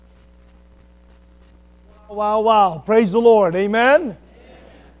Wow, wow. Praise the Lord. Amen?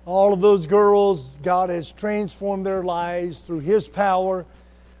 All of those girls, God has transformed their lives through His power.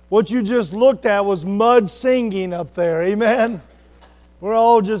 What you just looked at was mud singing up there. Amen? We're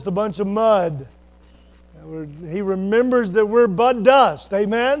all just a bunch of mud. He remembers that we're bud dust.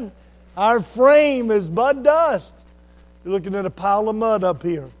 Amen? Our frame is bud dust. You're looking at a pile of mud up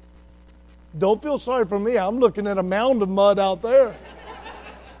here. Don't feel sorry for me. I'm looking at a mound of mud out there.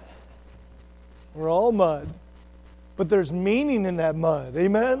 We're all mud. But there's meaning in that mud.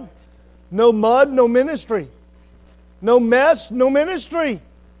 Amen? No mud, no ministry. No mess, no ministry.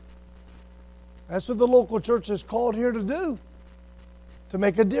 That's what the local church is called here to do. To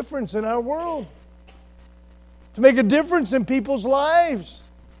make a difference in our world. To make a difference in people's lives.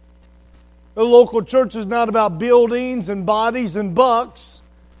 The local church is not about buildings and bodies and bucks.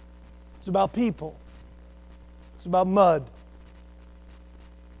 It's about people. It's about mud.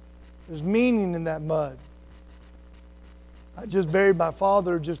 There's meaning in that mud. I just buried my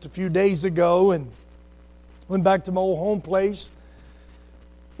father just a few days ago and went back to my old home place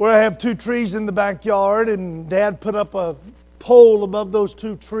where I have 2 trees in the backyard, and Dad put up a pole above those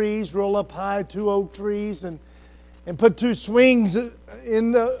 2 trees, roll up high 2 oak trees, and put 2 swings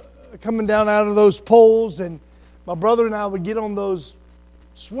coming down out of those poles. And my brother and I would get on those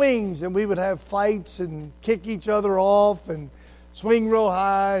swings, and we would have fights and kick each other off and swing real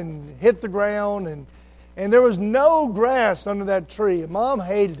high and hit the ground. And there was no grass under that tree. And Mom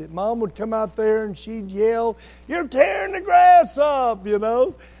hated it. Mom would come out there and she'd yell, "You're tearing the grass up," you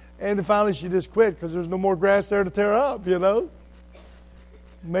know. And then finally she just quit because there's no more grass there to tear up, you know.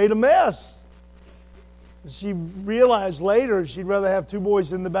 Made a mess. She realized later she'd rather have 2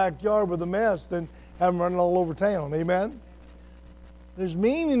 boys in the backyard with a mess than have them running all over town. Amen? There's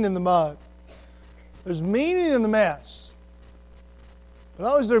meaning in the mud. There's meaning in the mess. But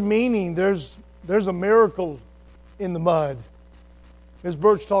not only is there meaning, there's a miracle in the mud. Ms.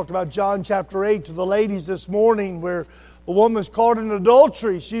 Birch talked about John chapter 8 to the ladies this morning, where a woman was caught in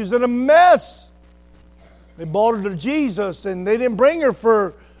adultery. She was in a mess. They brought her to Jesus, and they didn't bring her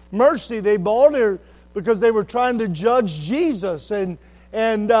for mercy. They brought her because they were trying to judge Jesus, and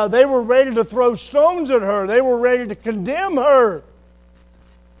they were ready to throw stones at her. They were ready to condemn her.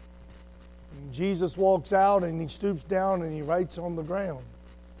 And Jesus walks out, and He stoops down, and He writes on the ground.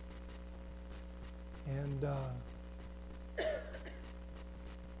 And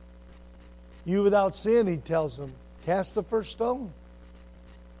you without sin, He tells them, cast the first stone.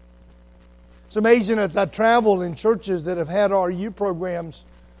 It's amazing as I travel in churches that have had RU programs,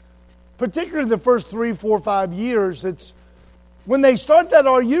 particularly the first 3, 4, 5 years, it's when they start that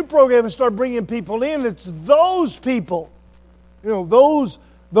RU program and start bringing people in, it's those people,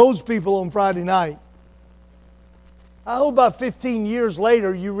 those people on Friday night. I hope about 15 years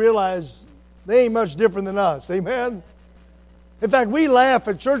later you realize they ain't much different than us. Amen? In fact, we laugh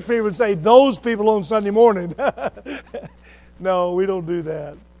at church people and say, "Those people on Sunday morning." No, we don't do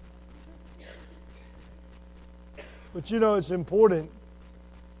that. But it's important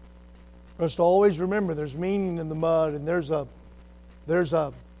for us to always remember there's meaning in the mud, and there's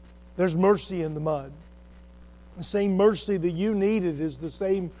mercy in the mud. The same mercy that you needed is the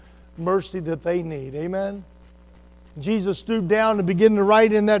same mercy that they need. Amen? Jesus stooped down and began to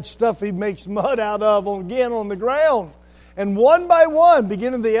write in that stuff He makes mud out of again on the ground. And one by one,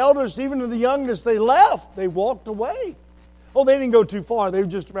 beginning the eldest, even to the youngest, they left. They walked away. Oh, they didn't go too far. They were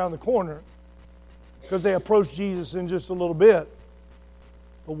just around the corner because they approached Jesus in just a little bit.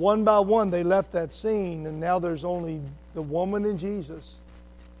 But one by one, they left that scene, and now there's only the woman and Jesus.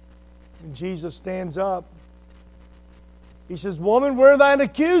 And Jesus stands up. He says, "Woman, where are thine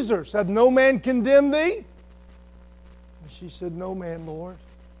accusers? Hath no man condemned thee?" She said, "No man, Lord."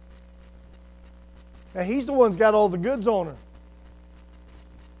 Now, He's the one who's got all the goods on her.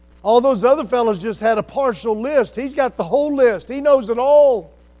 All those other fellows just had a partial list. He's got the whole list. He knows it all.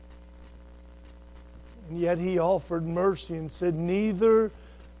 And yet He offered mercy and said, "Neither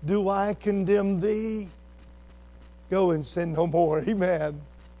do I condemn thee. Go and sin no more." Amen.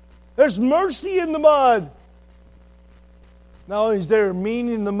 There's mercy in the mud. Not only is there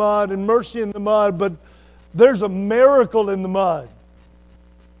meaning in the mud and mercy in the mud, but there's a miracle in the mud.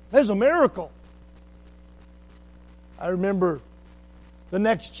 There's a miracle. I remember the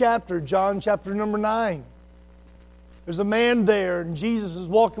next chapter, John chapter number 9. There's a man there, and Jesus is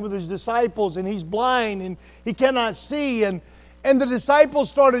walking with His disciples, and he's blind, and he cannot see. And the disciples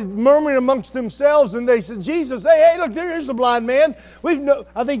started murmuring amongst themselves, and they said, "Jesus, hey, look, here's the blind man."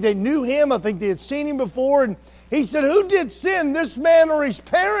 I think they knew him. I think they had seen him before. And He said, "Who did sin, this man or his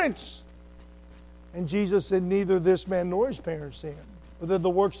parents?" And Jesus said, "Neither this man nor his parents sinned, but that the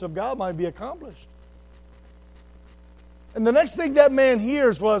works of God might be accomplished." And the next thing that man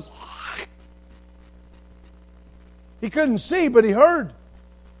hears was, he couldn't see, but he heard.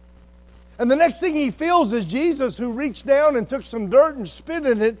 And the next thing he feels is Jesus, who reached down and took some dirt and spit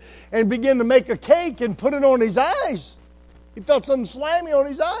in it and began to make a cake and put it on his eyes. He felt something slimy on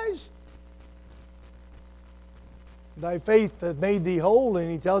his eyes. Thy faith hath made thee whole, and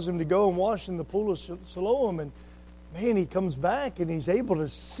he tells him to go and wash in the pool of Siloam. And man, he comes back and he's able to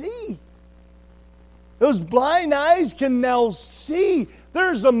see. Those blind eyes can now see.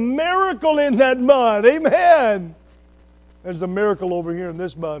 There's a miracle in that mud. Amen. There's a miracle over here in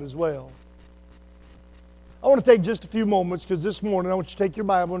this mud as well. I want to take just a few moments because this morning I want you to take your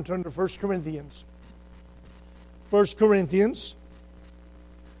Bible and turn to 1 Corinthians. 1 Corinthians,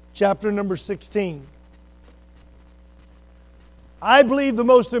 chapter number 16. I believe the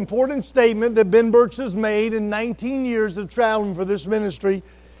most important statement that Ben Burks has made in 19 years of traveling for this ministry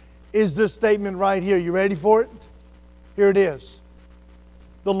is this statement right here. You ready for it? Here it is.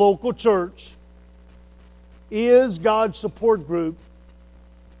 The local church is God's support group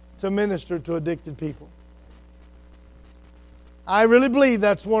to minister to addicted people. I really believe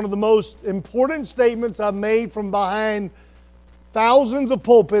that's one of the most important statements I've made from behind thousands of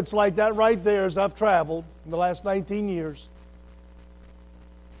pulpits like that right there as I've traveled in the last 19 years.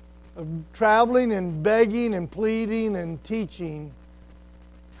 Of traveling and begging and pleading and teaching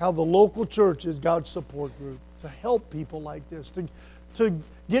how the local church is God's support group to help people like this, to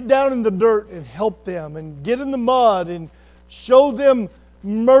get down in the dirt and help them and get in the mud and show them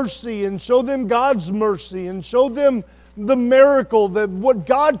mercy and show them God's mercy and show them the miracle that what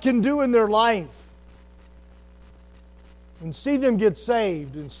God can do in their life. And see them get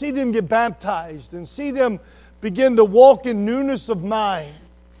saved and see them get baptized and see them begin to walk in newness of mind.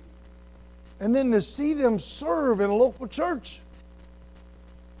 And then to see them serve in a local church.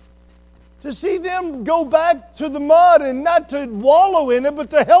 To see them go back to the mud and not to wallow in it,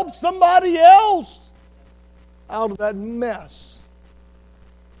 but to help somebody else out of that mess.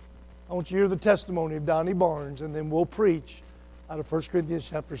 I want you to hear the testimony of Donnie Barnes, and then we'll preach out of 1 Corinthians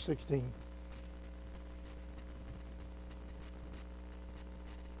chapter 16.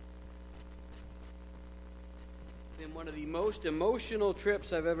 It's been one of the most emotional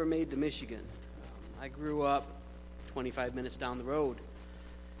trips I've ever made to Michigan. I grew up 25 minutes down the road.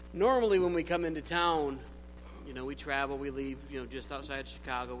 Normally when we come into town, we travel, we leave, just outside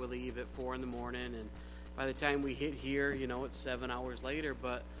Chicago, we leave at 4 in the morning, and by the time we hit here, it's 7 hours later,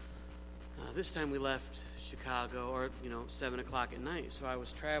 but this time we left Chicago, or, 7 o'clock at night, so I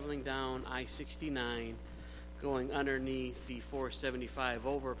was traveling down I-69, going underneath the 475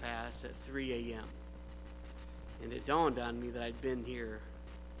 overpass at 3 a.m., and it dawned on me that I'd been here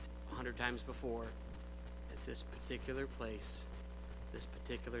 100 times before at this particular place, this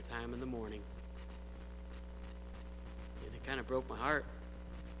particular time in the morning. And it kind of broke my heart.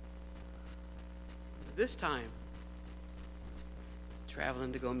 But this time,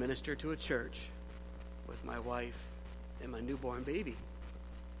 traveling to go minister to a church with my wife and my newborn baby. You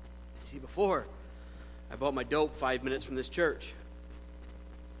see, before, I bought my dope 5 minutes from this church.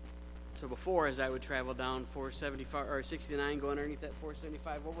 So before, as I would travel down 475 or 69, going underneath that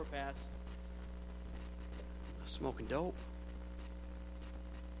 475 overpass, I was smoking dope.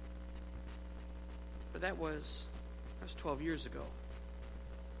 But that was 12 years ago.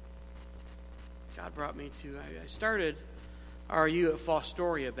 God brought me to, I started RU at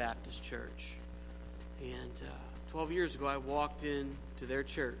Fostoria Baptist Church. And 12 years ago, I walked into their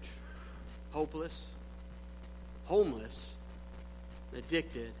church, hopeless, homeless,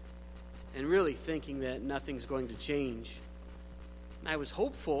 addicted, and really thinking that nothing's going to change. And I was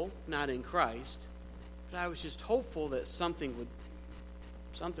hopeful, not in Christ, but I was just hopeful that something would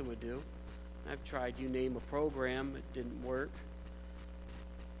do. I've tried, you name a program, it didn't work.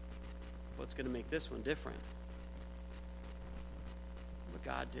 What's going to make this one different? What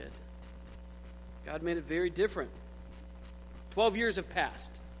God did. God made it very different. 12 years have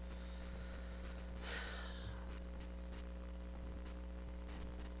passed.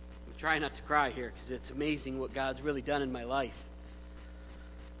 I'm trying not to cry here because it's amazing what God's really done in my life.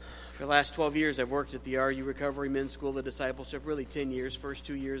 For the last 12 years, I've worked at the RU Recovery Men's School of Discipleship, really 10 years. First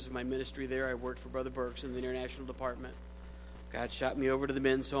 2 years of my ministry there, I worked for Brother Burks in the International Department. God shot me over to the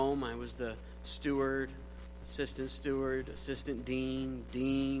men's home. I was the steward, assistant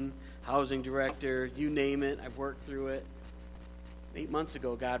dean, housing director, you name it. I've worked through it. 8 months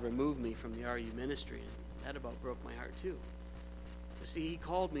ago, God removed me from the RU ministry, and that about broke my heart too. You see, He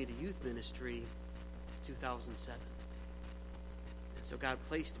called me to youth ministry in 2007. And so God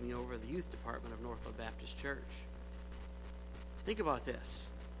placed me over the youth department of Northfield Baptist Church. Think about this.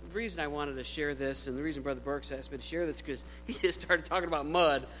 The reason I wanted to share this, and the reason Brother Burks asked me to share this, is because he just started talking about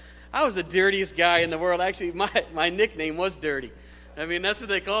mud. I was the dirtiest guy in the world. Actually, my nickname was Dirty. I mean, that's what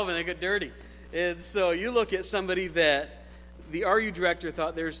they call me. They get dirty. And so you look at somebody that the RU director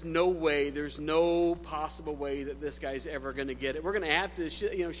thought there's no possible way that this guy's ever going to get it. We're going to have to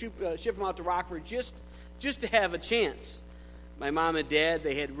ship him out to Rockford just to have a chance. My mom and dad,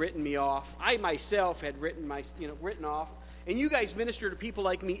 they had written me off. I myself had written off. And you guys minister to people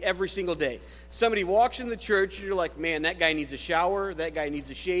like me every single day. Somebody walks in the church, and you're like, man, that guy needs a shower. That guy needs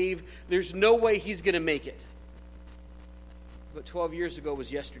a shave. There's no way he's going to make it. But 12 years ago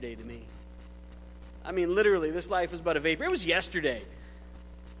was yesterday to me. I mean, literally, this life was but a vapor. It was yesterday.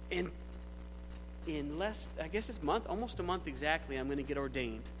 And in this month, almost a month exactly, I'm going to get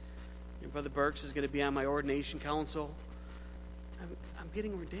ordained. And Brother Burks is going to be on my ordination council. I'm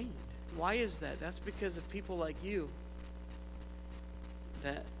getting ordained. Why is that? That's because of people like you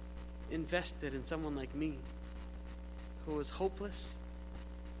that invested in someone like me who was hopeless.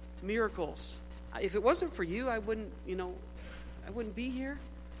 Miracles. If it wasn't for you, I wouldn't be here.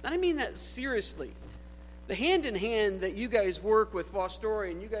 And I mean that seriously. The hand in hand that you guys work with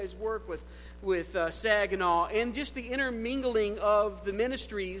Fostoria and you guys work with Saginaw, and just the intermingling of the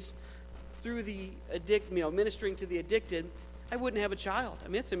ministries through the ministering to the addicted, I wouldn't have a child. I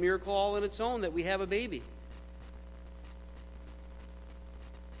mean, it's a miracle all in its own that we have a baby.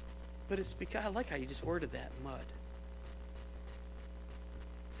 But it's because, I like how you just worded that, mud.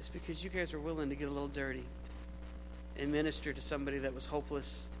 It's because you guys were willing to get a little dirty and minister to somebody that was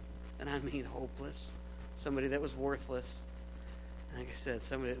hopeless, and I mean hopeless, somebody that was worthless. Like I said,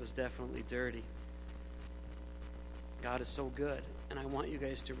 somebody that was definitely dirty. God is so good, and I want you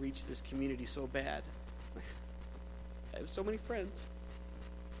guys to reach this community so bad. I have so many friends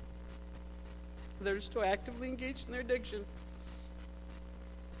that are still actively engaged in their addiction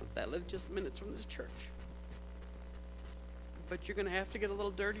that live just minutes from this church. But you're going to have to get a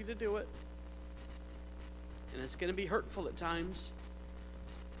little dirty to do it. And it's going to be hurtful at times.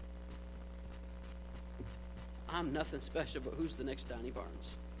 I'm nothing special, but who's the next Donnie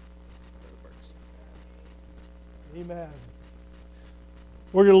Barnes? Amen.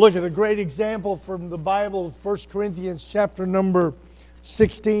 We're going to look at a great example from the Bible, 1 Corinthians chapter number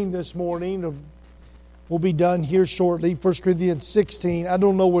 16 this morning. We'll be done here shortly. 1 Corinthians 16. I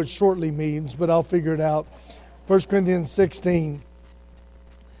don't know what shortly means, but I'll figure it out. 1 Corinthians 16.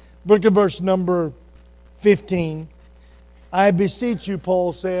 Look at verse number 15. I beseech you,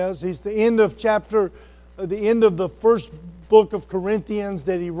 Paul says. It's the end of the first book of Corinthians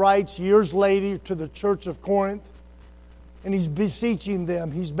that he writes years later to the church of Corinth. And he's beseeching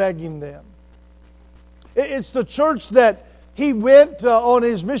them. He's begging them. It's the church that he went on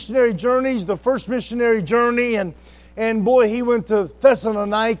his missionary journeys, the first missionary journey, and boy, he went to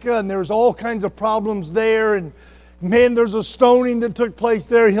Thessalonica, and there was all kinds of problems there, and man, there's a stoning that took place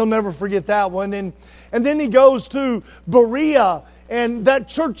there. He'll never forget that one. And then he goes to Berea, and that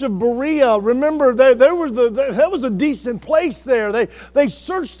church of Berea, remember, that was a decent place there. They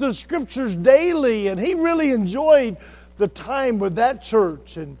searched the Scriptures daily, and he really enjoyed the time with that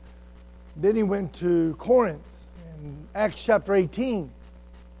church. And then he went to Corinth. Acts chapter 18.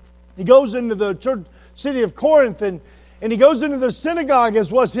 He goes into the church city of Corinth, and he goes into the synagogue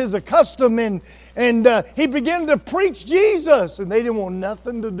as was his custom, and he began to preach Jesus, and they didn't want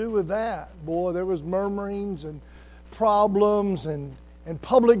nothing to do with that. Boy, there was murmurings and problems and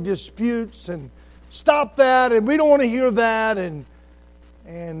public disputes, and stop that, and we don't want to hear that. And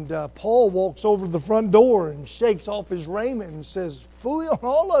Paul walks over to the front door and shakes off his raiment and says, "Phooey on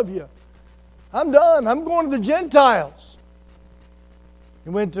all of you. I'm done. I'm going to the Gentiles." He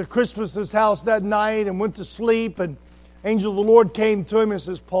went to Crispus's house that night and went to sleep, and angel of the Lord came to him and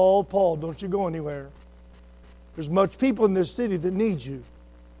says, Paul, don't you go anywhere. There's much people in this city that need you.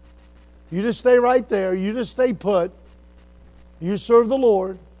 You just stay right there. You just stay put. You serve the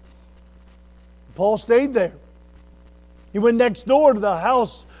Lord. Paul stayed there. He went next door to the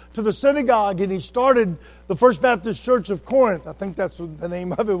house, to the synagogue, and he started the First Baptist Church of Corinth. I think that's what the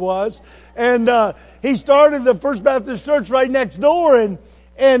name of it was. And he started the First Baptist Church right next door. And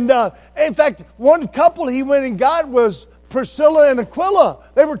in fact, one couple he went and got was Priscilla and Aquila.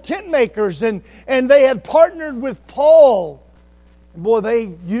 They were tent makers, and they had partnered with Paul. And boy,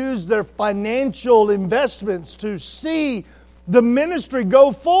 they used their financial investments to see the ministry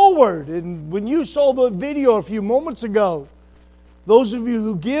go forward. And when you saw the video a few moments ago, those of you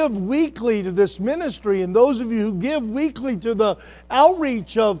who give weekly to this ministry, and those of you who give weekly to the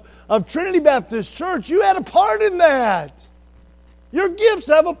outreach of Trinity Baptist Church, you had a part in that. Your gifts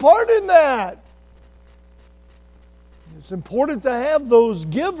have a part in that. It's important to have those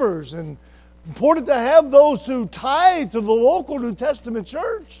givers and important to have those who tithe to the local New Testament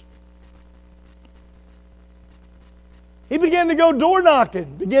church. He began to go door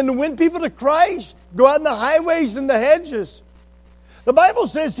knocking, began to win people to Christ, go out in the highways and the hedges. The Bible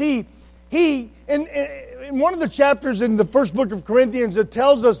says he in one of the chapters in the first book of Corinthians, it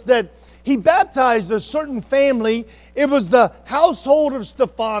tells us that he baptized a certain family. It was the household of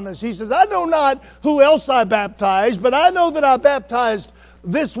Stephanas. He says, I know not who else I baptized, but I know that I baptized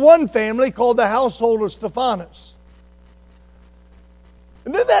this one family called the household of Stephanas.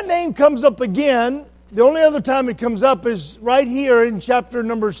 And then that name comes up again. The only other time it comes up is right here in chapter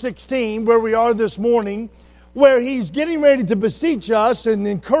number 16, where we are this morning, where he's getting ready to beseech us and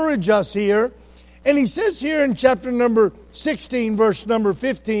encourage us here. And he says here in chapter number 16, verse number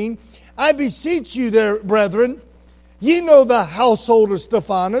 15, I beseech you there, brethren, ye know the household of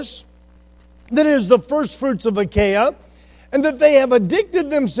Stephanas, that is the first fruits of Achaia, and that they have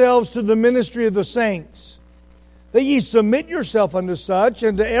addicted themselves to the ministry of the saints. That ye submit yourself unto such,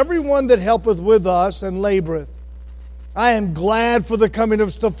 and to every one that helpeth with us and laboreth. I am glad for the coming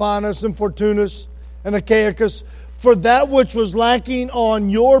of Stephanas and Fortunus and Achaicus, for that which was lacking on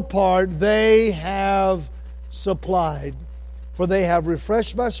your part they have supplied. For they have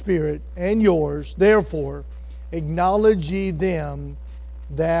refreshed my spirit and yours. Therefore, acknowledge ye them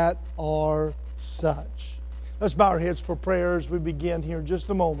that are such. Let's bow our heads for prayer as we begin here in just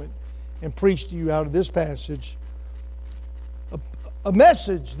a moment and preach to you out of this passage. A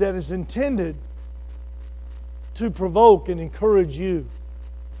message that is intended to provoke and encourage you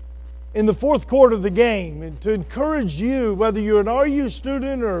in the fourth quarter of the game, and to encourage you, whether you're an RU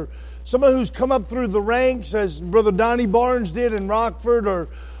student or someone who's come up through the ranks as Brother Donnie Barnes did in Rockford,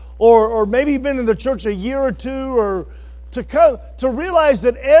 or maybe been in the church a year or two, or to realize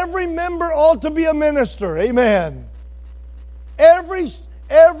that every member ought to be a minister. Amen. Every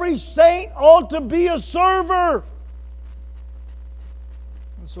saint ought to be a server.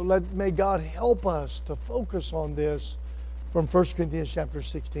 So may God help us to focus on this from 1 Corinthians chapter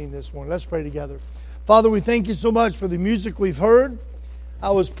 16 this morning. Let's pray together. Father, we thank you so much for the music we've heard.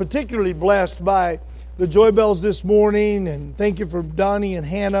 I was particularly blessed by the joy bells this morning, and thank you for Donnie and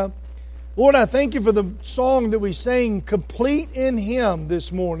Hannah. Lord, I thank you for the song that we sang, Complete in Him,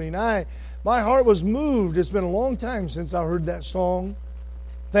 this morning. My heart was moved. It's been a long time since I heard that song.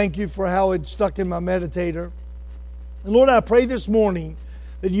 Thank you for how it stuck in my meditator. And Lord, I pray this morning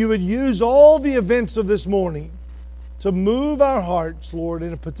that you would use all the events of this morning to move our hearts, Lord,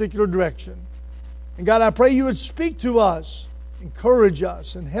 in a particular direction. And God, I pray you would speak to us, encourage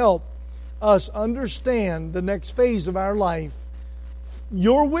us, and help us understand the next phase of our life,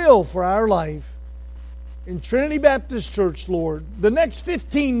 your will for our life in Trinity Baptist Church, Lord, the next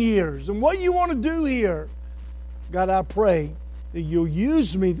 15 years, and what you want to do here. God, I pray that you'll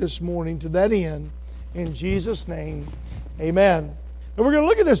use me this morning to that end. In Jesus' name, amen. And we're going to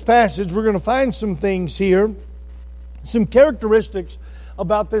look at this passage. We're going to find some things here, some characteristics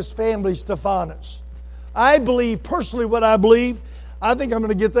about this family, Stephanas. I believe, personally what I believe, I think I'm going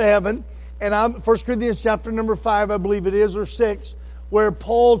to get to heaven. And 1 Corinthians chapter number 5, I believe it is, or 6, where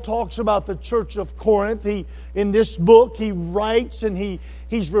Paul talks about the church of Corinth. In this book, he writes and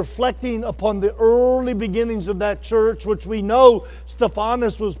he's reflecting upon the early beginnings of that church, which we know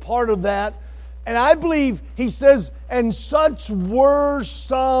Stephanas was part of that. And I believe he says, and such were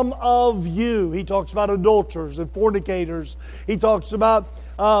some of you. He talks about adulterers and fornicators. He talks about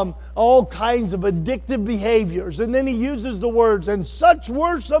all kinds of addictive behaviors. And then he uses the words, and such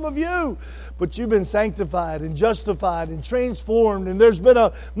were some of you. But you've been sanctified and justified and transformed. And there's been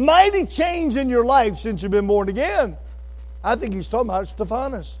a mighty change in your life since you've been born again. I think he's talking about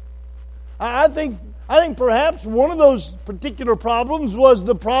Stephanas. I think perhaps one of those particular problems was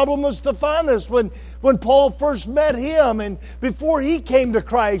the problem of Stephanas when Paul first met him, and before he came to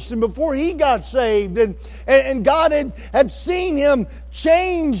Christ and before he got saved, and God had seen him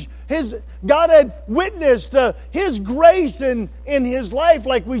change God had witnessed His grace in his life,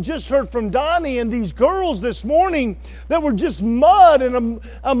 like we just heard from Donnie and these girls this morning that were just mud, and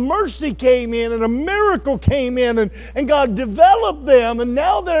a mercy came in and a miracle came in, and God developed them, and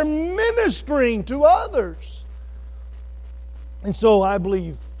now they're ministering to others. And so I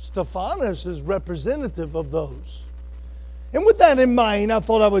believe Stephanas is representative of those. And with that in mind, I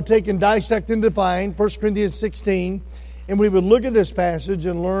thought I would take and dissect and define 1 Corinthians 16, and we would look at this passage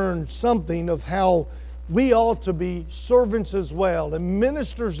and learn something of how we ought to be servants as well and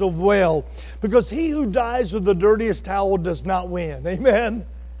ministers of well, because he who dies with the dirtiest towel does not win. Amen?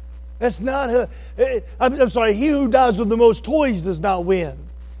 That's not I'm sorry, he who dies with the most toys does not win.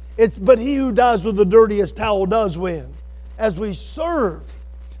 But he who dies with the dirtiest towel does win. as we serve.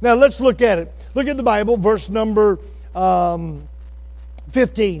 Now let's look at it. Look at the Bible, verse number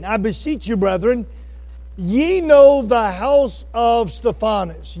 15. I beseech you, brethren, ye know the house of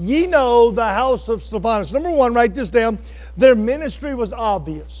Stephanas. Ye know the house of Stephanas. Number one, write this down. Their ministry was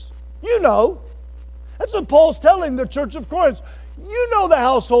obvious. You know. That's what Paul's telling the church of Corinth. You know the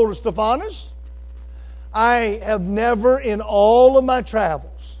household of Stephanas. I have never, in all of my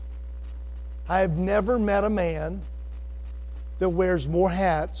travels, I have never met a man that wears more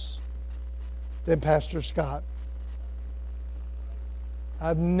hats than Pastor Scott.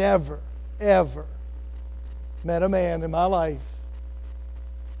 I've never, ever met a man in my life.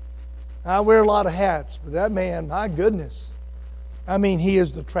 I wear a lot of hats, but that man, my goodness. I mean, he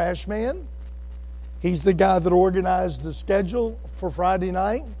is the trash man. He's the guy that organized the schedule for Friday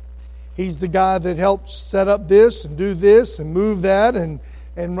night. He's the guy that helps set up this and do this and move that and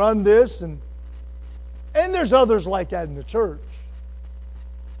run this. And there's others like that in the church.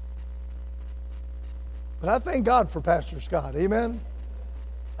 But I thank God for Pastor Scott. Amen?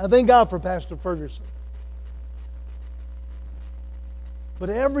 I thank God for Pastor Ferguson. But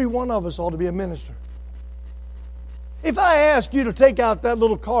every one of us ought to be a minister. If I ask you to take out that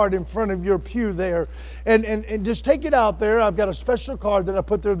little card in front of your pew there and just take it out there, I've got a special card that I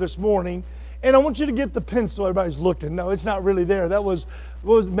put there this morning, and I want you to get the pencil. Everybody's looking. No, it's not really there. That was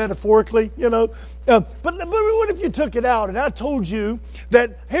metaphorically, you know. But what if you took it out and I told you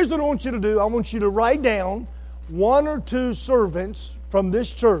that here's what I want you to do. I want you to write down one or two servants from this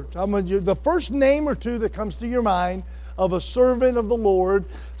church. The first name or two that comes to your mind of a servant of the Lord,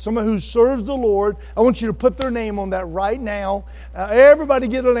 someone who serves the Lord. I want you to put their name on that right now. Everybody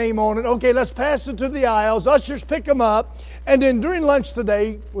get a name on it. Okay, let's pass it to the aisles. Ushers, pick them up. And then during lunch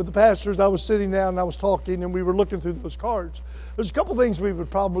today with the pastors, I was sitting down and I was talking and we were looking through those cards. There's a couple things we would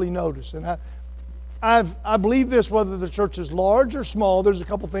probably notice. And I believe this, whether the church is large or small, there's a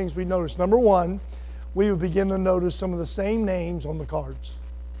couple things we notice. Number one, we would begin to notice some of the same names on the cards.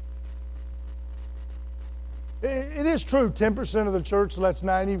 It is true, 10% of the church lets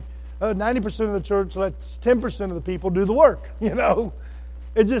 90% of the church lets 10% of the people do the work, you know.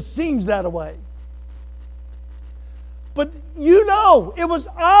 It just seems that way. But you know, it was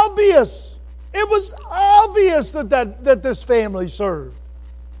obvious. It was obvious that this family served.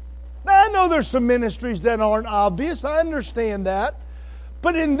 Now, I know there's some ministries that aren't obvious. I understand that.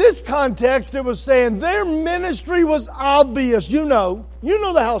 But in this context, it was saying their ministry was obvious. You know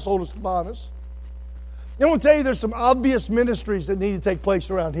the household of Stephanas. I want to tell you there's some obvious ministries that need to take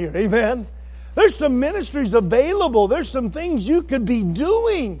place around here. Amen? There's some ministries available. There's some things you could be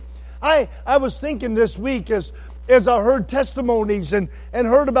doing. I was thinking this week as I heard testimonies and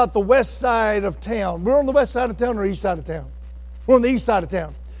heard about the west side of town. We're on the west side of town or east side of town? We're on the east side of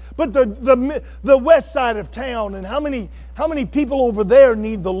town. But the west side of town, and how many people over there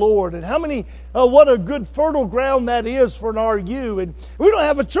need the Lord, and what a good fertile ground that is for an RU. And we don't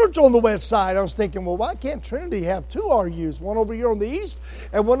have a church on the west side. I was thinking, well, why can't Trinity have two RUs? One over here on the east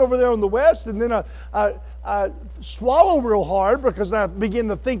and one over there on the west. And then I swallow real hard because I begin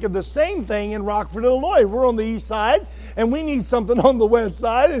to think of the same thing in Rockford, Illinois. We're on the east side and we need something on the west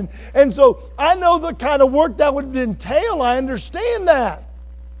side. And so I know the kind of work that would entail. I understand that.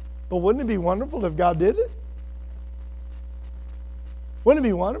 But wouldn't it be wonderful if God did it? Wouldn't it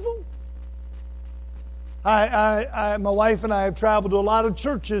be wonderful? My wife and I have traveled to a lot of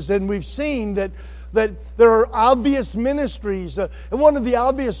churches, and we've seen that there are obvious ministries. And one of the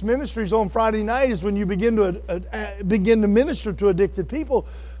obvious ministries on Friday night is when you begin to minister to addicted people.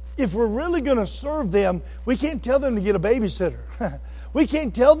 If we're really going to serve them, we can't tell them to get a babysitter. We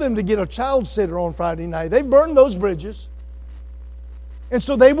can't tell them to get a child sitter on Friday night. They've burned those bridges. And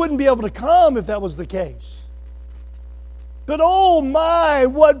so they wouldn't be able to come if that was the case. But oh my,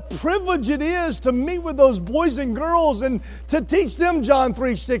 what privilege it is to meet with those boys and girls and to teach them John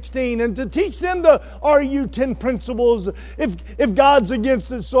 3:16 and to teach them the RU10 principles. If God's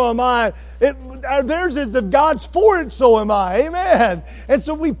against it, so am I. Theirs is if God's for it, so am I. Amen. And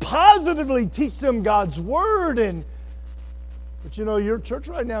so we positively teach them God's Word. But you know, your church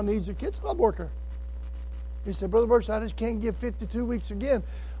right now needs a kids club worker. He said, Brother Birch, I just can't give 52 weeks again.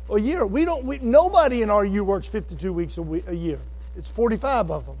 A year. Nobody in RU works 52 weeks a year. It's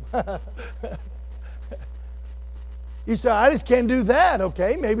 45 of them. He said, I just can't do that.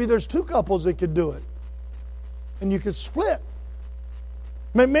 Okay, maybe there's two couples that could do it. And you could split.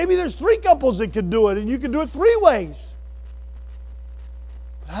 Maybe there's three couples that could do it, and you could do it three ways.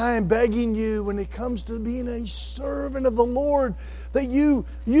 But I am begging you, when it comes to being a servant of the Lord, that you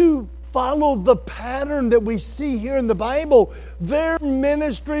follow the pattern that we see here in the Bible. Their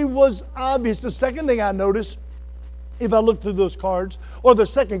ministry was obvious. The second thing I noticed if I look through those cards. Or the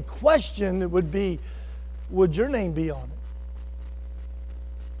second question would be, would your name be on it?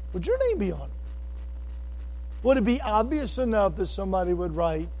 Would your name be on it? Would it be obvious enough that somebody would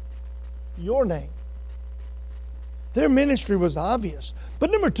write your name? Their ministry was obvious. But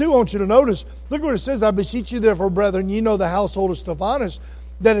number two, I want you to notice, look what it says, I beseech you therefore, brethren, ye know the household of Stephanas,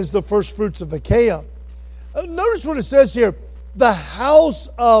 that is the first fruits of Achaia. Notice what it says here, the house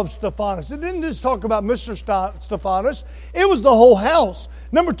of Stephanas. It didn't just talk about Mr. Stephanas. It was the whole house.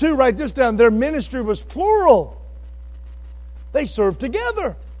 Number two, write this down, their ministry was plural. They served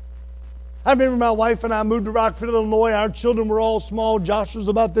together. I remember my wife and I moved to Rockford, Illinois. Our children were all small. Josh was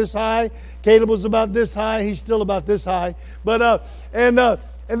about this high. Caleb was about this high. He's still about this high. But and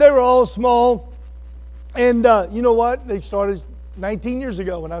they were all small. And you know what? They started 19 years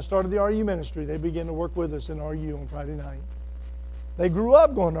ago when I started the RU ministry. They began to work with us in RU on Friday night. They grew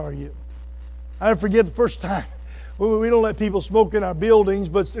up going to RU. I never forget the first time. We don't let people smoke in our buildings,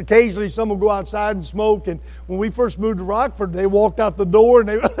 but occasionally some will go outside and smoke. And when we first moved to Rockford, they walked out the door and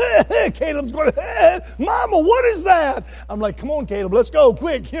Caleb's going, Mama, what is that? I'm like, come on, Caleb, let's go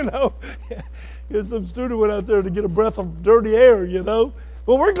quick, you know. Because some student went out there to get a breath of dirty air, you know.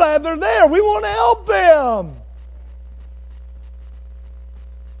 Well, we're glad they're there. We want to help them.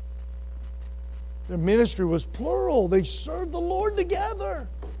 Their ministry was plural. They served the Lord together.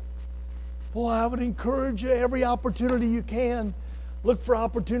 Boy, I would encourage you every opportunity you can. Look for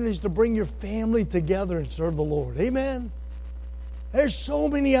opportunities to bring your family together and serve the Lord. Amen? There's so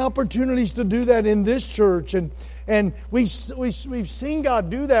many opportunities to do that in this church. And we've seen God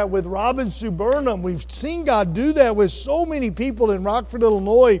do that with Robin Sue Burnham. We've seen God do that with so many people in Rockford,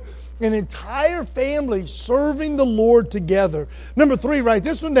 Illinois. An entire family serving the Lord together. Number three, write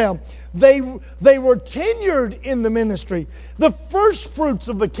this one down. They were tenured in the ministry. The first fruits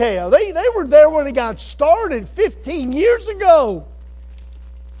of Achaia. They were there when it got started 15 years ago.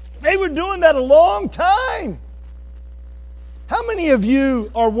 They were doing that a long time. How many of you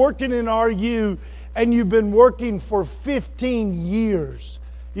are working in RU and you've been working for 15 years?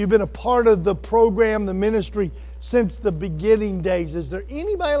 You've been a part of the program, the ministry, since the beginning days. Is there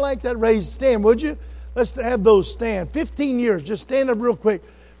anybody like that? Stand, would you? Let's have those stand. 15 years. Just stand up real quick.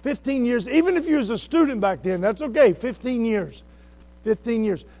 15 years. Even if you was a student back then, that's okay. 15 years. 15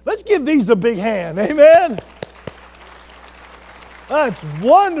 years. Let's give these a big hand. Amen? That's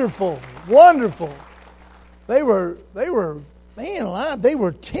wonderful. Wonderful. They were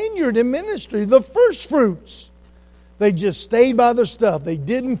tenured in ministry. The first fruits. They just stayed by their stuff. They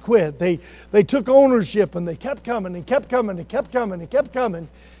didn't quit. They took ownership and they kept coming and kept coming and kept coming and kept coming.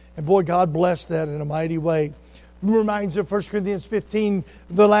 And boy, God blessed that in a mighty way. It reminds of 1 Corinthians 15,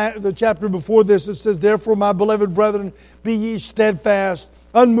 the chapter before this. It says, therefore, my beloved brethren, be ye steadfast,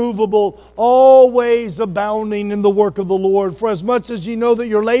 unmovable, always abounding in the work of the Lord. For as much as ye know that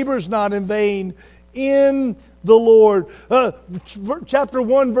your labor is not in vain in the Lord. Chapter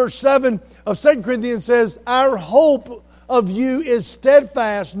 1, verse 7 of 2 Corinthians says, our hope of you is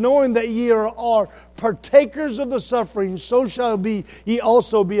steadfast, knowing that ye are partakers of the suffering, so shall ye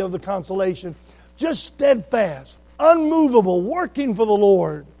also be of the consolation. Just steadfast, unmovable, working for the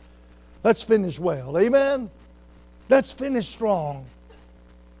Lord. Let's finish well. Amen? Let's finish strong.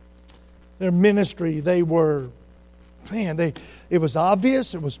 Their ministry, it was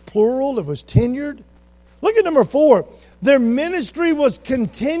obvious, it was plural, it was tenured. Look at number 4. Their ministry was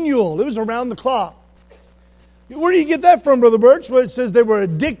continual. It was around the clock. Where do you get that from, Brother Birch? Well, it says they were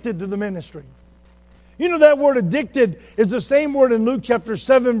addicted to the ministry. You know that word addicted is the same word in Luke chapter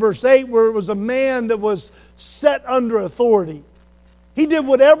 7, verse 8, where it was a man that was set under authority. He did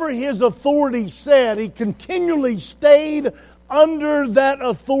whatever his authority said. He continually stayed under that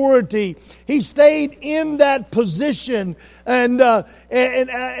authority. He stayed in that position. And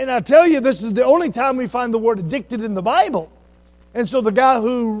I tell you, this is the only time we find the word addicted in the Bible. And so the guy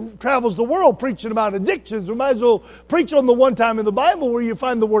who travels the world preaching about addictions, we might as well preach on the one time in the Bible where you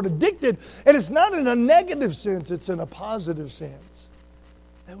find the word addicted. And it's not in a negative sense, it's in a positive sense.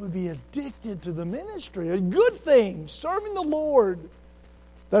 That would be addicted to the ministry, a good thing, serving the Lord.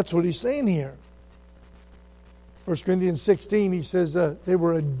 That's what he's saying here. 1 Corinthians 16, he says they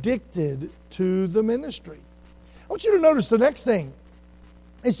were addicted to the ministry. I want you to notice the next thing.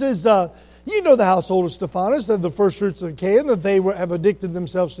 It says, you know the household of Stephanas, they're the first fruits of Achaia, that they have addicted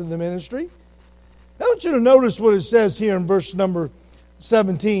themselves to the ministry. I want you to notice what it says here in verse number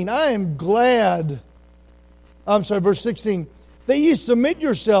 17. Verse 16. That ye submit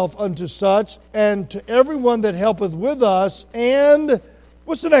yourself unto such, and to everyone that helpeth with us, and,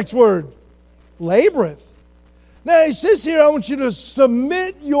 what's the next word? Laboreth. Now, it says here, I want you to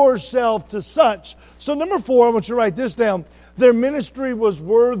submit yourself to such. So, number 4, I want you to write this down. Their ministry was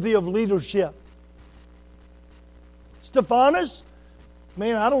worthy of leadership. Stephanus,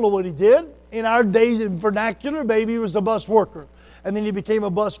 man, I don't know what he did. In our days, in vernacular, maybe he was a bus worker. And then he became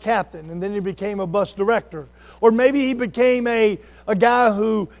a bus captain. And then he became a bus director. Or maybe he became a guy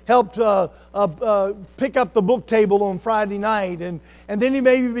who helped pick up the book table on Friday night. And then he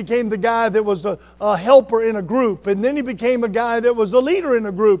maybe became the guy that was a helper in a group. And then he became a guy that was a leader in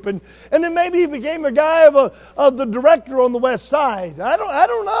a group. And then maybe he became a guy of the director on the west side. I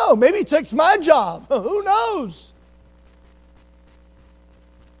don't know. Maybe he takes my job. Who knows?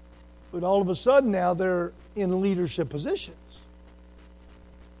 But all of a sudden now they're in leadership positions.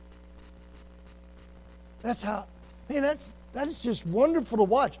 That's how, man, that is just wonderful to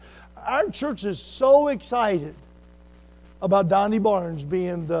watch. Our church is so excited about Donnie Barnes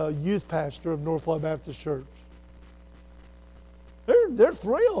being the youth pastor of North Florida Baptist Church. They're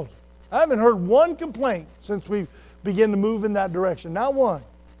thrilled. I haven't heard one complaint since we began to move in that direction. Not one.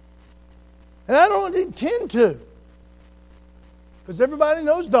 And I don't intend to. Because everybody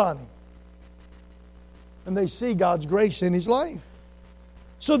knows Donnie. And they see God's grace in his life.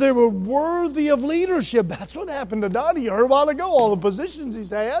 So they were worthy of leadership. That's what happened to Donnie. You heard a while ago, all the positions he's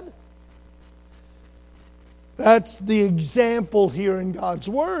had. That's the example here in God's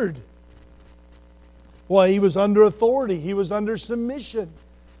Word. Well, he was under authority. He was under submission.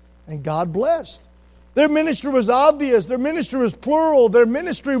 And God blessed. Their ministry was obvious. Their ministry was plural. Their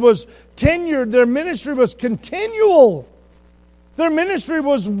ministry was tenured. Their ministry was continual. Their ministry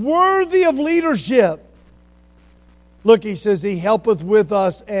was worthy of leadership. Look, he says, he helpeth with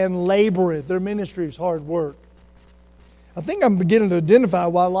us and laboreth. Their ministry is hard work. I think I'm beginning to identify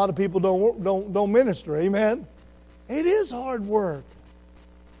why a lot of people don't minister. Amen? It is hard work.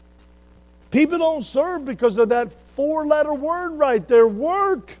 People don't serve because of that 4-letter word right there,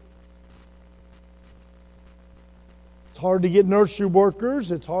 work. It's hard to get nursery workers.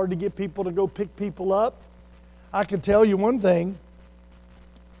 It's hard to get people to go pick people up. I can tell you one thing.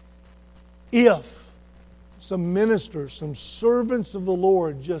 If some ministers, some servants of the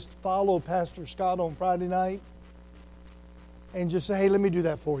Lord just follow Pastor Scott on Friday night and just say, hey, let me do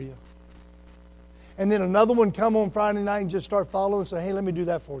that for you. And then another one come on Friday night and just start following and say, hey, let me do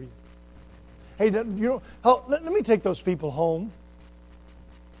that for you. Hey, let me take those people home.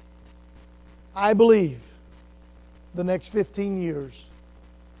 I believe the next 15 years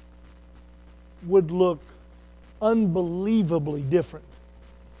would look unbelievably different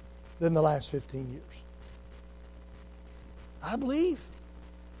than the last 15 years. I believe.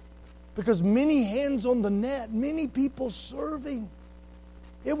 Because many hands on the net, many people serving.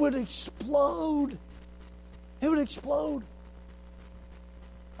 It would explode. It would explode.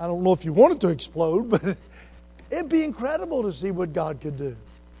 I don't know if you want it to explode, but it'd be incredible to see what God could do.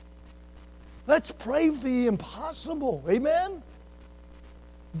 Let's pray for the impossible. Amen?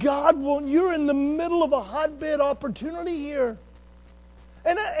 God won't. You're in the middle of a hotbed opportunity here.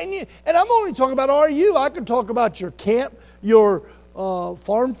 And I'm only talking about RU. I could talk about your camp, your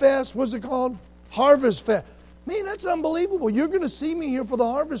Farm Fest. What's it called? Harvest Fest. Man, that's unbelievable. You're going to see me here for the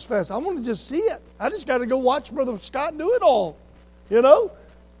Harvest Fest. I want to just see it. I just got to go watch Brother Scott do it all. You know?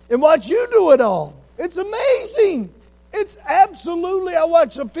 And watch you do it all. It's amazing. It's absolutely, I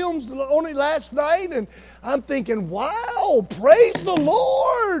watched the films only last night, and I'm thinking, wow, praise the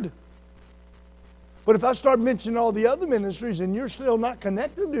Lord. But if I start mentioning all the other ministries and you're still not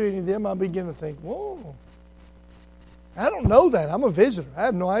connected to any of them, I begin to think, whoa, I don't know that. I'm a visitor. I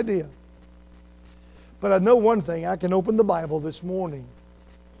have no idea. But I know one thing. I can open the Bible this morning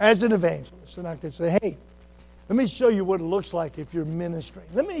as an evangelist, and I can say, hey, let me show you what it looks like if you're ministering.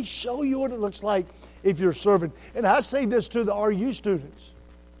 Let me show you what it looks like if you're serving. And I say this to the RU students.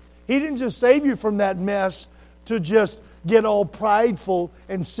 He didn't just save you from that mess to just get all prideful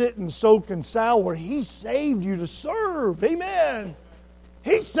and sit and soak and sour. He saved you to serve. Amen.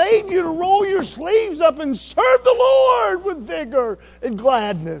 He saved you to roll your sleeves up and serve the Lord with vigor and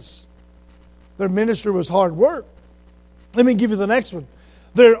gladness. Their ministry was hard work. Let me give you the next one.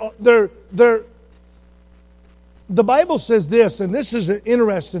 The Bible says this, and this is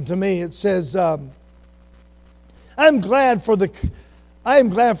interesting to me. It says, I am glad for the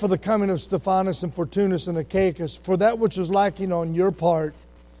coming of Stephanus and Fortunus and Achaicus, for that which was lacking on your part,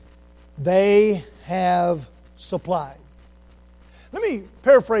 they have supplied. Let me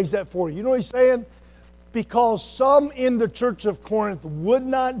paraphrase that for you. You know what he's saying? Because some in the church of Corinth would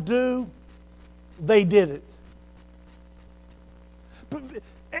not do, they did it.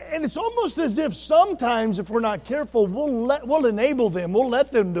 And it's almost as if sometimes, if we're not careful, we'll enable them. We'll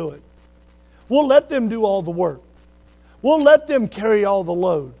let them do it. We'll let them do all the work. We'll let them carry all the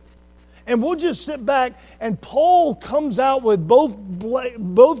load. And we'll just sit back, and Paul comes out with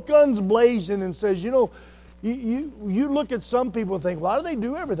both guns blazing and says, you look at some people and think, why do they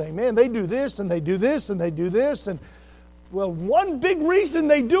do everything? Man, they do this, and they do this, and they do this. And well, one big reason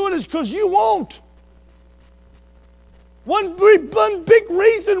they do it is because you won't. One big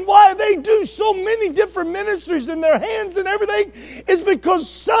reason why they do so many different ministries in their hands and everything is because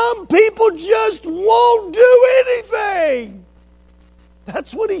some people just won't do anything.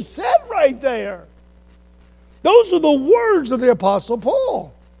 That's what he said right there. Those are the words of the Apostle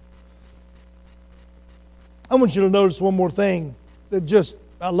Paul. I want you to notice one more thing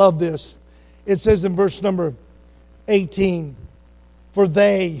I love this. It says in verse number 18, for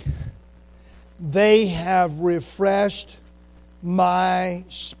they have refreshed my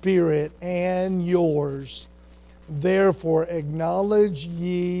spirit and yours. Therefore acknowledge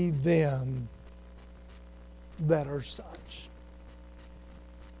ye them that are such.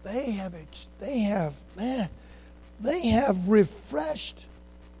 They have refreshed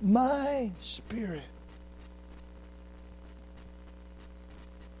my spirit.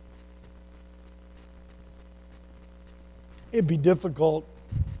 It'd be difficult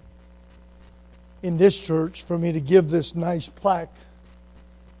in this church for me to give this nice plaque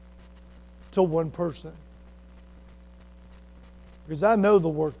to one person, because I know the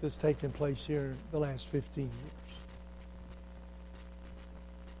work that's taken place here the last 15 years.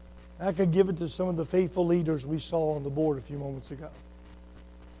 I could give it to some of the faithful leaders we saw on the board a few moments ago.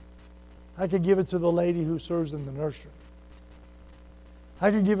 I could give it to the lady who serves in the nursery. I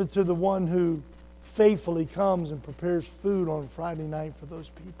could give it to the one who faithfully comes and prepares food on Friday night for those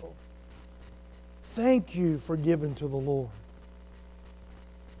people. Thank you for giving to the Lord.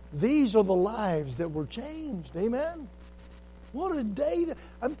 These are the lives that were changed. Amen? What a day.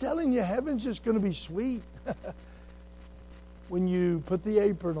 I'm telling you, heaven's just going to be sweet when you put the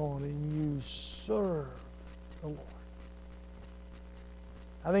apron on and you serve the Lord.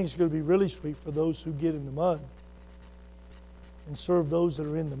 I think it's going to be really sweet for those who get in the mud and serve those that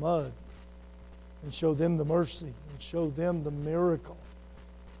are in the mud and show them the mercy and show them the miracle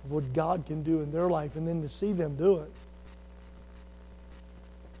of what God can do in their life, and then to see them do it.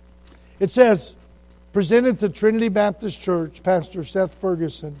 It says, presented to Trinity Baptist Church, Pastor Seth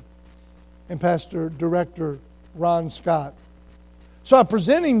Ferguson and Pastor Director Ron Scott. So I'm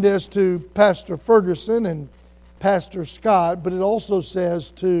presenting this to Pastor Ferguson and Pastor Scott, but it also says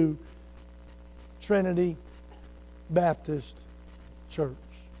to Trinity Baptist Church.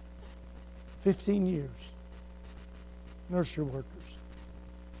 15 years. Nursery workers.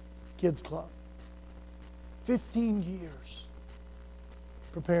 Kids Club. 15 years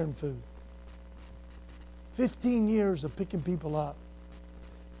preparing food. 15 years of picking people up.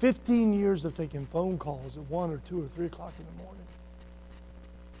 15 years of taking phone calls at 1 or 2 or 3 o'clock in the morning.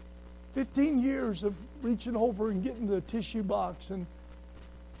 15 years of reaching over and getting the tissue box and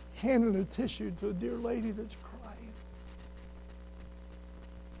handing a tissue to a dear lady that's crying.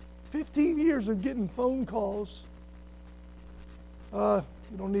 15 years of getting phone calls.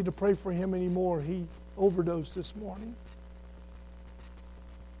 You don't need to pray for him anymore. He overdosed this morning.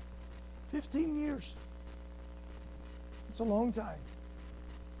 15 years. It's a long time.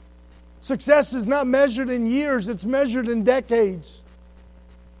 Success is not measured in years, it's measured in decades.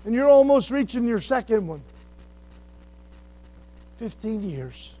 And you're almost reaching your second one. 15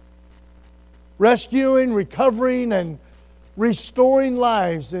 years. Rescuing, recovering, and restoring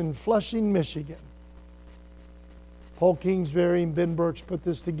lives in Flushing, Michigan. Paul Kingsbury and Ben Birch put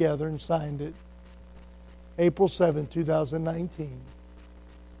this together and signed it. April 7, 2019.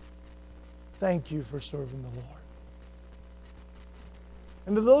 Thank you for serving the Lord.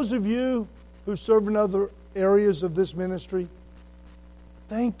 And to those of you who serve in other areas of this ministry,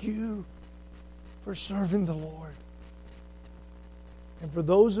 thank you for serving the Lord. And for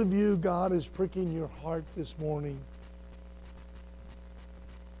those of you, God is pricking your heart this morning.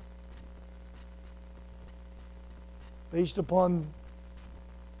 Based upon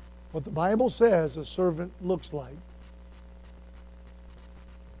what the Bible says a servant looks like.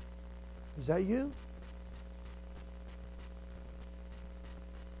 Is that you?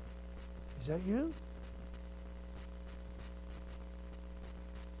 Is that you?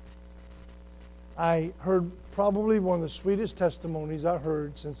 I heard probably one of the sweetest testimonies I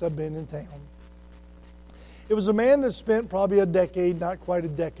heard since I've been in town. It was a man that spent probably a decade, not quite a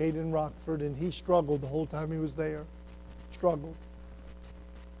decade, in Rockford, and he struggled the whole time he was there. Struggled.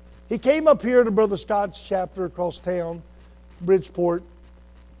 He came up here to Brother Scott's chapter across town, Bridgeport,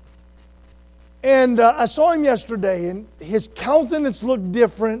 and I saw him yesterday, and his countenance looked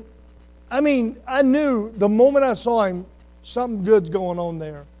different. I mean, I knew the moment I saw him, something good's going on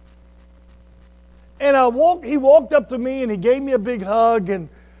there. And he walked up to me and he gave me a big hug and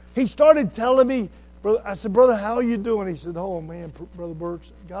he started telling me, I said, brother, how are you doing? He said, oh man, Brother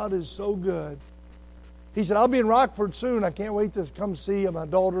Burks, God is so good. He said, I'll be in Rockford soon. I can't wait to come see you. My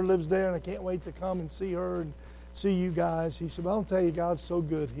daughter lives there and I can't wait to come and see her and see you guys. He said, well, I'll tell you, God's so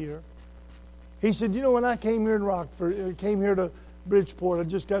good here. He said, you know, when I came here in Rockford, came here to Bridgeport, I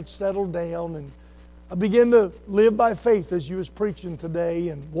just got settled down and I began to live by faith as you was preaching today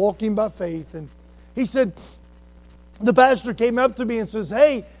and walking by faith. And he said, the pastor came up to me and says,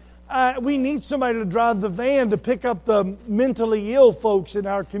 hey, we need somebody to drive the van to pick up the mentally ill folks in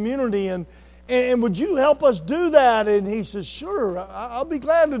our community. And would you help us do that? And he says, sure, I'll be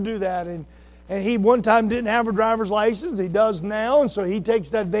glad to do that. And he one time didn't have a driver's license. He does now. And so he takes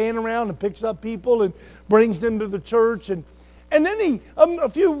that van around and picks up people and brings them to the church. And then a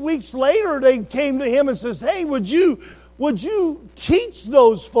few weeks later, they came to him and says, hey, would you teach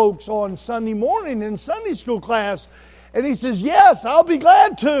those folks on Sunday morning in Sunday school class? And he says, yes, I'll be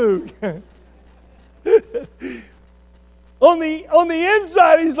glad to. On the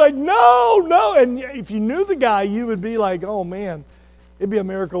inside, he's like, no. And if you knew the guy, you would be like, oh man, it'd be a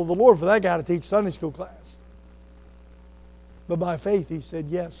miracle of the Lord for that guy to teach Sunday school class. But by faith, he said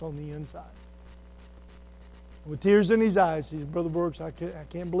yes on the inside. With tears in his eyes, he said, Brother Brooks, I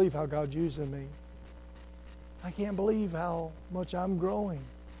can't believe how God's using me. I can't believe how much I'm growing.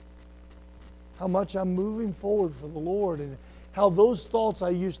 How much I'm moving forward for the Lord. And how those thoughts I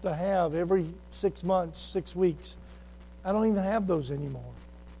used to have every 6 months, 6 weeks, I don't even have those anymore.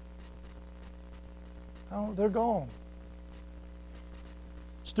 They're gone.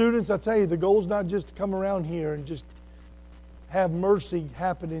 Students, I tell you, the goal is not just to come around here and just have mercy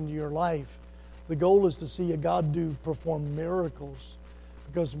happen in your life. The goal is to see a God perform miracles.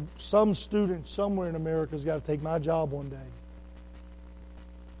 Because some student somewhere in America has got to take my job one day.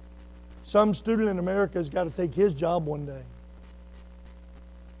 Some student in America has got to take his job one day.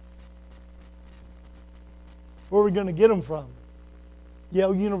 Where are we going to get them from?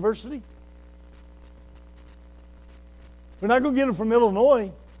 Yale University? We're not going to get them from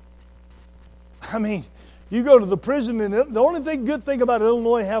Illinois. I mean, you go to the prison, and the only good thing about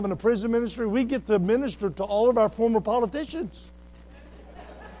Illinois having a prison ministry, we get to minister to all of our former politicians.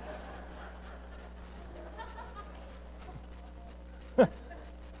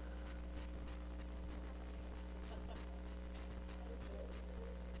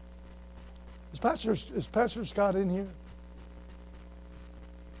 Is Pastor Scott in here?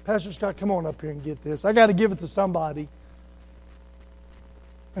 Pastor Scott, come on up here and get this. I got to give it to somebody.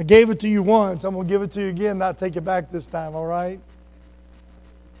 I gave it to you once. I'm going to give it to you again, not take it back this time, all right?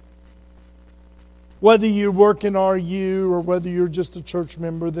 Whether you work in RU or whether you're just a church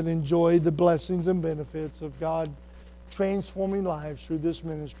member that enjoy the blessings and benefits of God transforming lives through this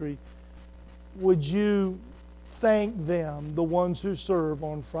ministry, would you thank them, the ones who serve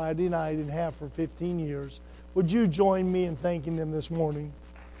on Friday night and have for 15 years? Would you join me in thanking them this morning?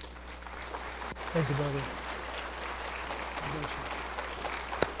 Thank you, brother. God bless you.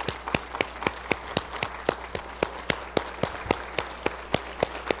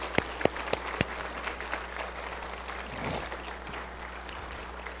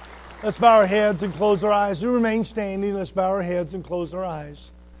 Let's bow our heads and close our eyes. We remain standing. Let's bow our heads and close our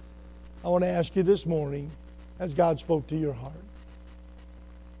eyes. I want to ask you this morning, as God spoke to your heart,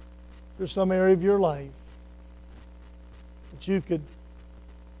 there's some area of your life that you could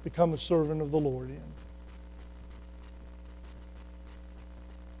become a servant of the Lord in.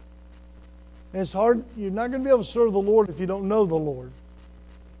 And it's hard. You're not going to be able to serve the Lord if you don't know the Lord.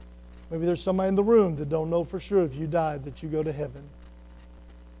 Maybe there's somebody in the room that don't know for sure if you died that you go to heaven.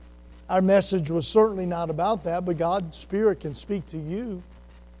 Our message was certainly not about that, but God's Spirit can speak to you.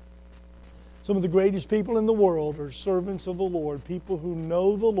 Some of the greatest people in the world are servants of the Lord, people who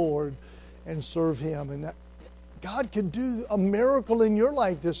know the Lord and serve Him. And God can do a miracle in your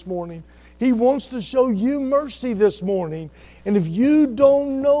life this morning. He wants to show you mercy this morning. And if you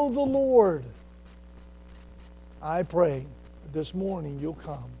don't know the Lord, I pray that this morning you'll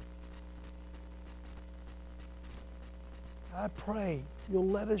come. I pray you'll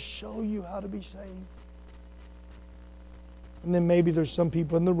let us show you how to be saved. And then maybe there's some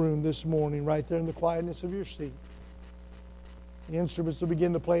people in the room this morning, right there in the quietness of your seat. The instruments will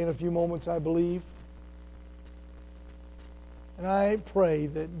begin to play in a few moments, I believe. And I pray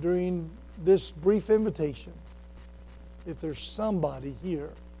that during this brief invitation, if there's somebody here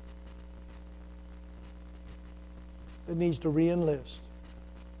that needs to re-enlist,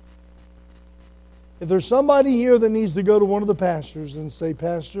 if there's somebody here that needs to go to one of the pastors and say,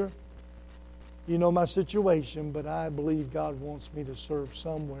 Pastor, You know my situation, but I believe God wants me to serve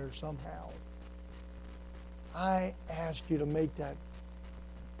somewhere, somehow. I ask you to make that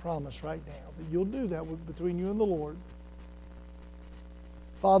promise right now, that you'll do that between you and the Lord.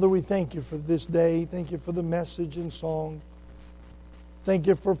 Father, we thank you for this day. Thank you for the message and song. Thank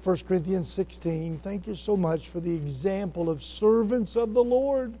you for 1 Corinthians 16. Thank you so much for the example of servants of the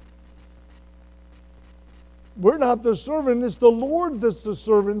Lord. We're not the servant, it's the Lord that's the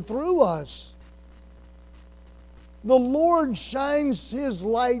servant through us. The Lord shines His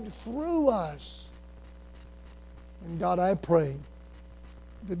light through us. And God, I pray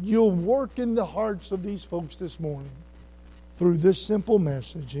that you'll work in the hearts of these folks this morning through this simple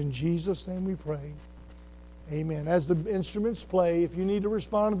message. In Jesus' name we pray. Amen. As the instruments play, if you need to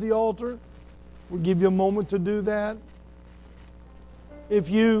respond to the altar, we'll give you a moment to do that. If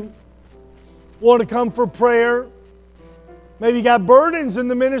you want to come for prayer, maybe you got burdens in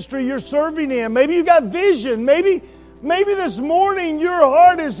the ministry you're serving in. Maybe you got vision. Maybe this morning your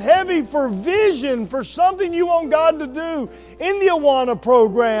heart is heavy for vision, for something you want God to do in the Awana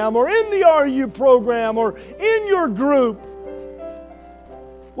program or in the RU program or in your group.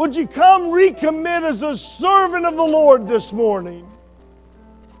 Would you come recommit as a servant of the Lord this morning?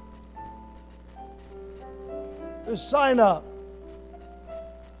 Just sign up.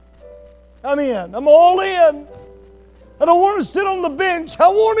 I'm in. I'm all in. I don't want to sit on the bench. I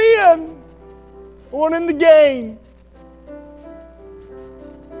want in. I want in the game.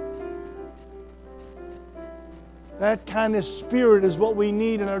 That kind of spirit is what we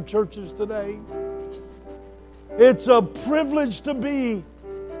need in our churches today. It's a privilege to be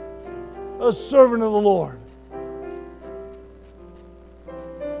a servant of the Lord.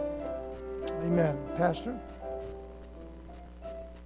 Amen. Pastor?